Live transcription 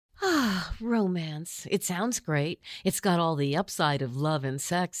romance. It sounds great. It's got all the upside of love and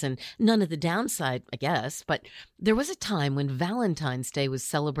sex and none of the downside, I guess. But there was a time when Valentine's Day was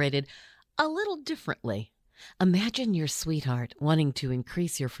celebrated a little differently. Imagine your sweetheart wanting to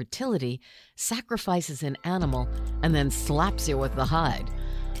increase your fertility, sacrifices an animal, and then slaps you with the hide.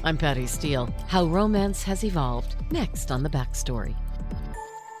 I'm Patty Steele. How romance has evolved. Next on The Backstory.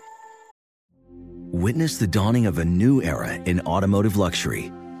 Witness the dawning of a new era in automotive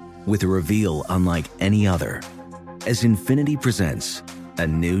luxury with a reveal unlike any other as Infiniti presents a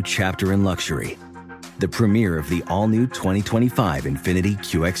new chapter in luxury, the premiere of the all-new 2025 Infiniti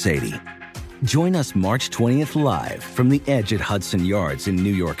QX80. Join us March 20th live from the Edge at Hudson Yards in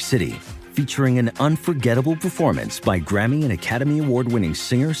New York City, featuring an unforgettable performance by Grammy and Academy Award-winning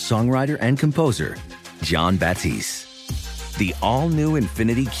singer, songwriter, and composer, Jon Batiste. The all-new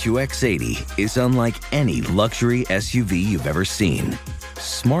Infiniti QX80 is unlike any luxury SUV you've ever seen.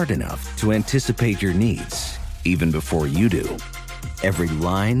 Smart enough to anticipate your needs, even before you do. Every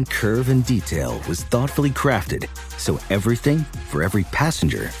line, curve, and detail was thoughtfully crafted, so everything for every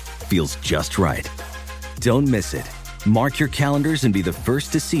passenger feels just right. Don't miss it. Mark your calendars and be the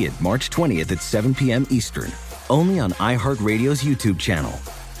first to see it March 20th at 7 p.m. Eastern, only on iHeartRadio's YouTube channel.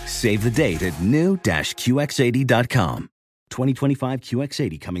 Save the date at new-QX80.com. 2025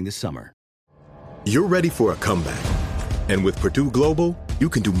 QX80 coming this summer. You're ready for a comeback. And with Purdue Global, you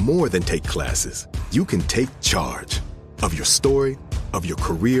can do more than take classes. You can take charge of your story, of your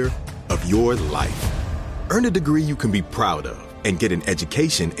career, of your life. Earn a degree you can be proud of and get an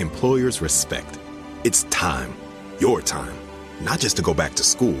education employers respect. It's time, your time, not just to go back to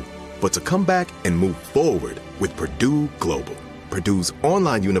school, but to come back and move forward with Purdue Global, Purdue's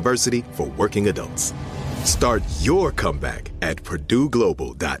online university for working adults. Start your comeback at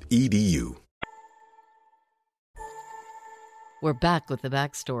purdueglobal.edu. We're back with The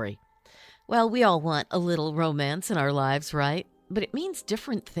Backstory. Well, we all want a little romance in our lives, right? But it means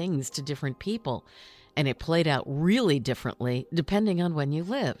different things to different people. And it played out really differently depending on when you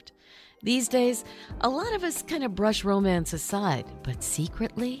lived. These days, a lot of us kind of brush romance aside, but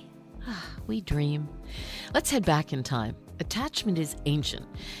secretly, we dream. Let's head back in time. Attachment is ancient.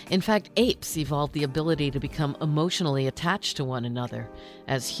 In fact, apes evolved the ability to become emotionally attached to one another.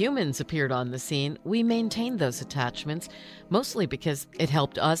 As humans appeared on the scene, we maintained those attachments, mostly because it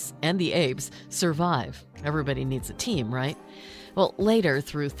helped us and the apes survive. Everybody needs a team, right? Well, later,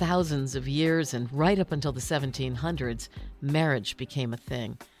 through thousands of years and right up until the 1700s, marriage became a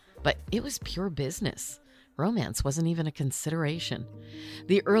thing. But it was pure business. Romance wasn't even a consideration.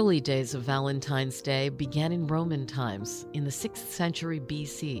 The early days of Valentine's Day began in Roman times, in the 6th century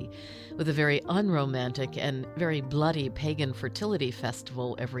BC, with a very unromantic and very bloody pagan fertility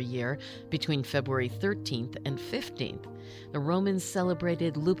festival every year between February 13th and 15th. The Romans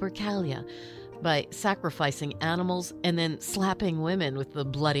celebrated Lupercalia by sacrificing animals and then slapping women with the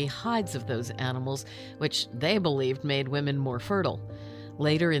bloody hides of those animals, which they believed made women more fertile.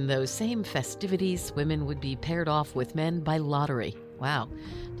 Later in those same festivities, women would be paired off with men by lottery. Wow,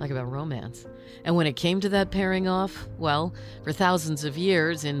 talk about romance. And when it came to that pairing off, well, for thousands of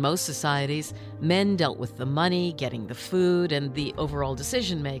years in most societies, men dealt with the money, getting the food, and the overall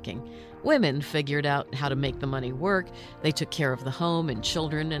decision-making. Women figured out how to make the money work. They took care of the home and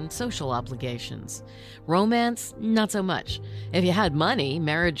children and social obligations. Romance, not so much. If you had money,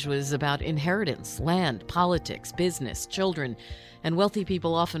 marriage was about inheritance, land, politics, business, children. And wealthy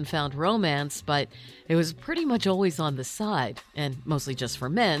people often found romance, but it was pretty much always on the side, and mostly just for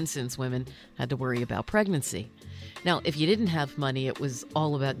men, since women had to worry about pregnancy. Now, if you didn't have money, it was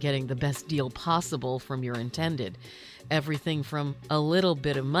all about getting the best deal possible from your intended. Everything from a little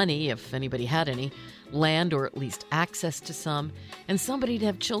bit of money, if anybody had any, land or at least access to some, and somebody to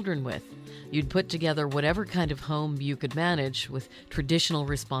have children with. You'd put together whatever kind of home you could manage with traditional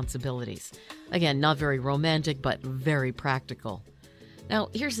responsibilities. Again, not very romantic, but very practical. Now,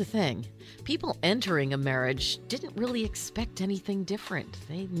 here's the thing. People entering a marriage didn't really expect anything different.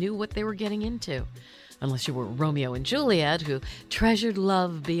 They knew what they were getting into. Unless you were Romeo and Juliet, who treasured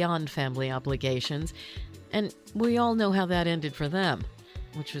love beyond family obligations. And we all know how that ended for them,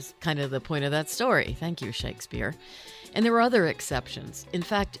 which was kind of the point of that story. Thank you, Shakespeare. And there were other exceptions. In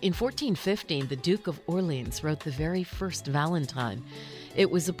fact, in 1415, the Duke of Orleans wrote the very first Valentine.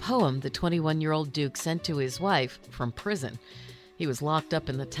 It was a poem the 21-year-old Duke sent to his wife from prison. He was locked up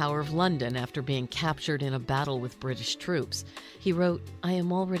in the Tower of London after being captured in a battle with British troops. He wrote, "I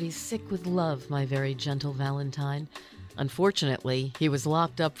am already sick with love, my very gentle Valentine." Unfortunately, he was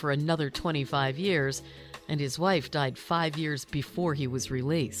locked up for another 25 years, and his wife died 5 years before he was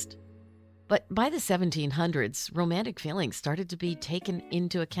released. But by the 1700s, romantic feelings started to be taken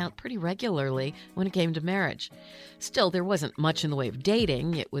into account pretty regularly when it came to marriage. Still, there wasn't much in the way of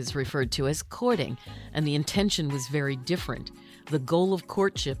dating. It was referred to as courting, and the intention was very different. The goal of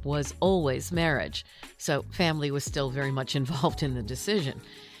courtship was always marriage, so family was still very much involved in the decision.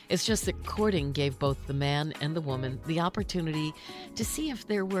 It's just that courting gave both the man and the woman the opportunity to see if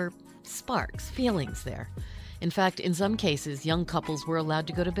there were sparks, feelings there. In fact, in some cases, young couples were allowed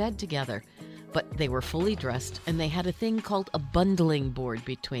to go to bed together, but they were fully dressed and they had a thing called a bundling board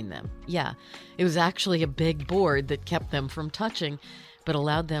between them. Yeah, it was actually a big board that kept them from touching, but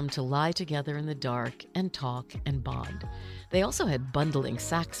allowed them to lie together in the dark and talk and bond. They also had bundling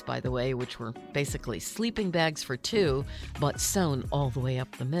sacks, by the way, which were basically sleeping bags for two, but sewn all the way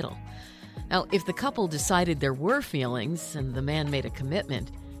up the middle. Now, if the couple decided there were feelings and the man made a commitment,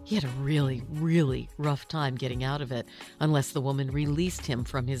 he had a really, really rough time getting out of it unless the woman released him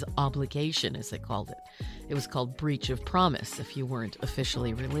from his obligation, as they called it. It was called breach of promise if you weren't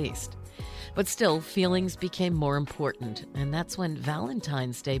officially released. But still, feelings became more important, and that's when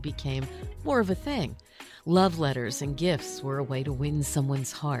Valentine's Day became more of a thing. Love letters and gifts were a way to win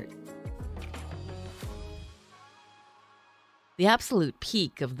someone's heart. The absolute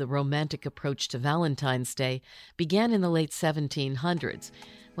peak of the romantic approach to Valentine's Day began in the late 1700s,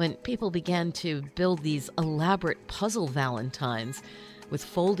 when people began to build these elaborate puzzle valentines with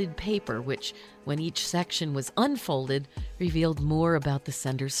folded paper, which, when each section was unfolded, revealed more about the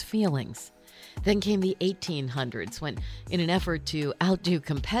sender's feelings. Then came the 1800s, when, in an effort to outdo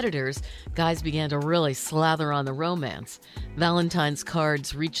competitors, guys began to really slather on the romance. Valentine's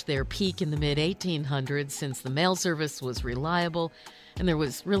cards reached their peak in the mid-1800s since the mail service was reliable and there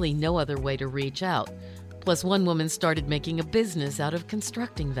was really no other way to reach out. Plus, one woman started making a business out of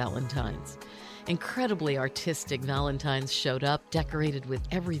constructing valentines. Incredibly artistic valentines showed up, decorated with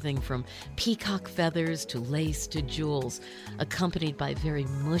everything from peacock feathers to lace to jewels, accompanied by very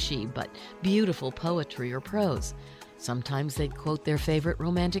mushy but beautiful poetry or prose. Sometimes they'd quote their favorite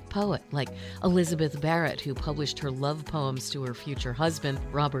romantic poet, like Elizabeth Barrett, who published her love poems to her future husband,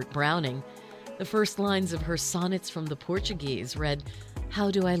 Robert Browning. The first lines of her Sonnets from the Portuguese read,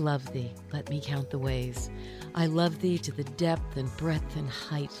 "How do I love thee? Let me count the ways. I love thee to the depth and breadth and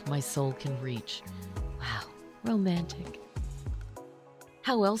height my soul can reach." Wow, romantic.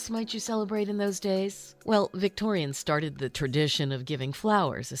 How else might you celebrate in those days? Well, Victorians started the tradition of giving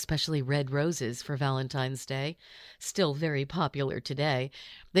flowers, especially red roses, for Valentine's Day. Still very popular today.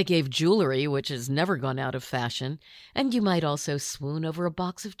 They gave jewelry, which has never gone out of fashion, and you might also swoon over a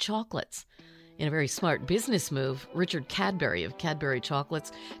box of chocolates. In a very smart business move, Richard Cadbury of Cadbury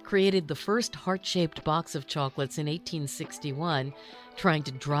Chocolates created the first heart-shaped box of chocolates in 1861, trying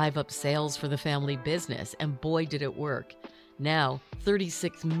to drive up sales for the family business, and boy did it work. Now,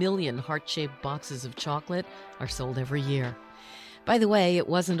 36 million heart-shaped boxes of chocolate are sold every year. By the way, it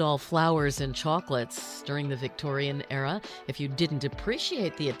wasn't all flowers and chocolates. During the Victorian era, if you didn't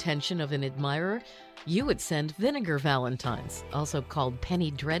appreciate the attention of an admirer, you would send vinegar valentines, also called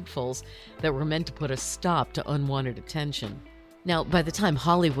penny dreadfuls, that were meant to put a stop to unwanted attention. Now, by the time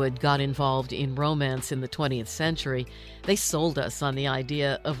Hollywood got involved in romance in the 20th century, they sold us on the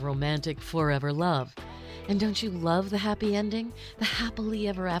idea of romantic forever love. And don't you love the happy ending? The happily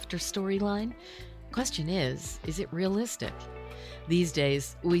ever after storyline? Question is it realistic? These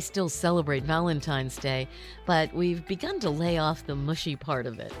days, we still celebrate Valentine's Day, but we've begun to lay off the mushy part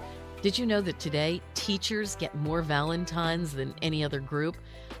of it. Did you know that today teachers get more Valentines than any other group,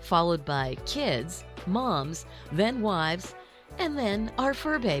 followed by kids, moms, then wives, and then our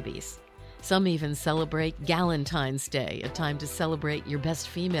fur babies? Some even celebrate Galentine's Day, a time to celebrate your best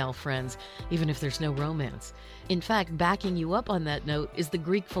female friends, even if there's no romance. In fact, backing you up on that note is the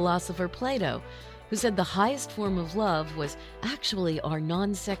Greek philosopher Plato, who said the highest form of love was actually our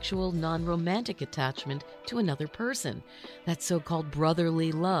non-sexual, non-romantic attachment to another person. That so-called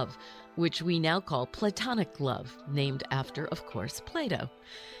brotherly love, which we now call platonic love, named after, of course, Plato.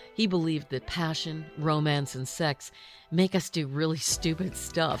 He believed that passion, romance, and sex make us do really stupid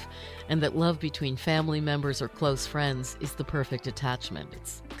stuff, and that love between family members or close friends is the perfect attachment.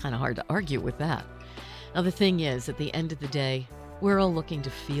 It's kind of hard to argue with that. Now, the thing is, at the end of the day, we're all looking to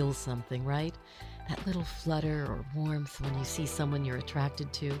feel something, right? That little flutter or warmth when you see someone you're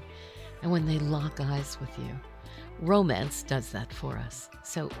attracted to, and when they lock eyes with you. Romance does that for us.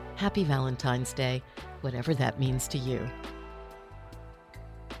 So, happy Valentine's Day, whatever that means to you.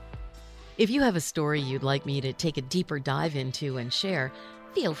 If you have a story you'd like me to take a deeper dive into and share,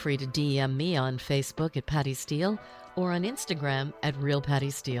 feel free to DM me on Facebook at Patty Steele or on Instagram at Real Patty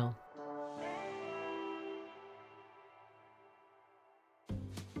Steele.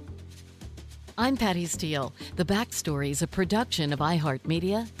 I'm Patty Steele. The Backstory is a production of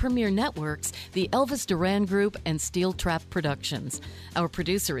iHeartMedia, Premier Networks, the Elvis Duran Group, and Steel Trap Productions. Our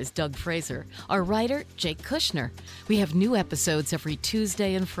producer is Doug Fraser. Our writer, Jake Kushner. We have new episodes every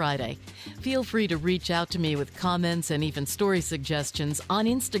Tuesday and Friday. Feel free to reach out to me with comments and even story suggestions on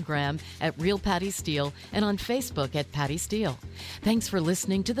Instagram at Real Patty Steele and on Facebook at Patty Steele. Thanks for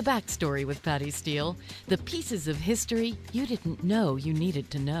listening to The Backstory with Patty Steele. The pieces of history you didn't know you needed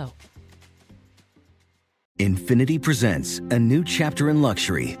to know. Infiniti presents a new chapter in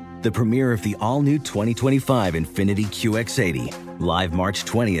luxury, the premiere of the all-new 2025 Infiniti QX80, live March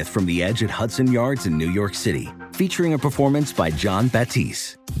 20th from the Edge at Hudson Yards in New York City, featuring a performance by John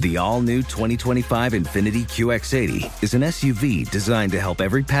Batiste. The all-new 2025 Infiniti QX80 is an SUV designed to help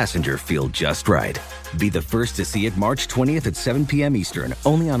every passenger feel just right. Be the first to see it March 20th at 7 p.m. Eastern,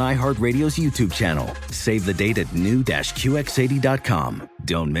 only on iHeartRadio's YouTube channel. Save the date at new-QX80.com.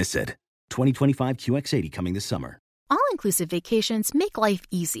 Don't miss it. 2025 QX80 coming this summer. All-inclusive vacations make life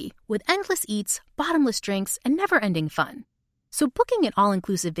easy with endless eats, bottomless drinks, and never-ending fun. So booking an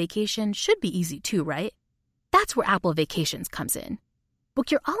all-inclusive vacation should be easy too, right? That's where Apple Vacations comes in.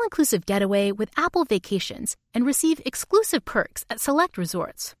 Book your all-inclusive getaway with Apple Vacations and receive exclusive perks at select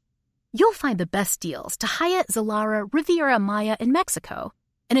resorts. You'll find the best deals to Hyatt, Zilara, Riviera Maya in Mexico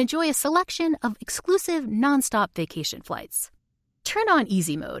and enjoy a selection of exclusive nonstop vacation flights. Turn on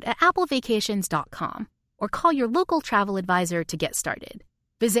easy mode at applevacations.com or call your local travel advisor to get started.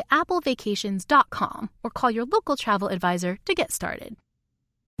 Visit applevacations.com or call your local travel advisor to get started.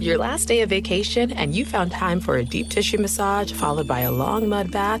 Your last day of vacation and you found time for a deep tissue massage followed by a long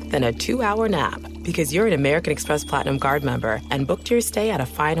mud bath, then a 2-hour nap. Because you're an American Express Platinum Card member and booked your stay at a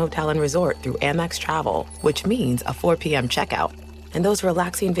fine hotel and resort through Amex Travel, which means a 4 p.m. checkout. And those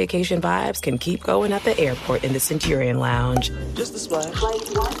relaxing vacation vibes can keep going at the airport in the Centurion Lounge. Just a splash.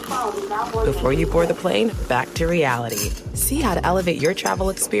 Before you board the plane, back to reality. See how to elevate your travel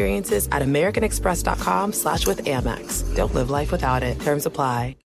experiences at americanexpress.com/withAmex. Don't live life without it. Terms apply.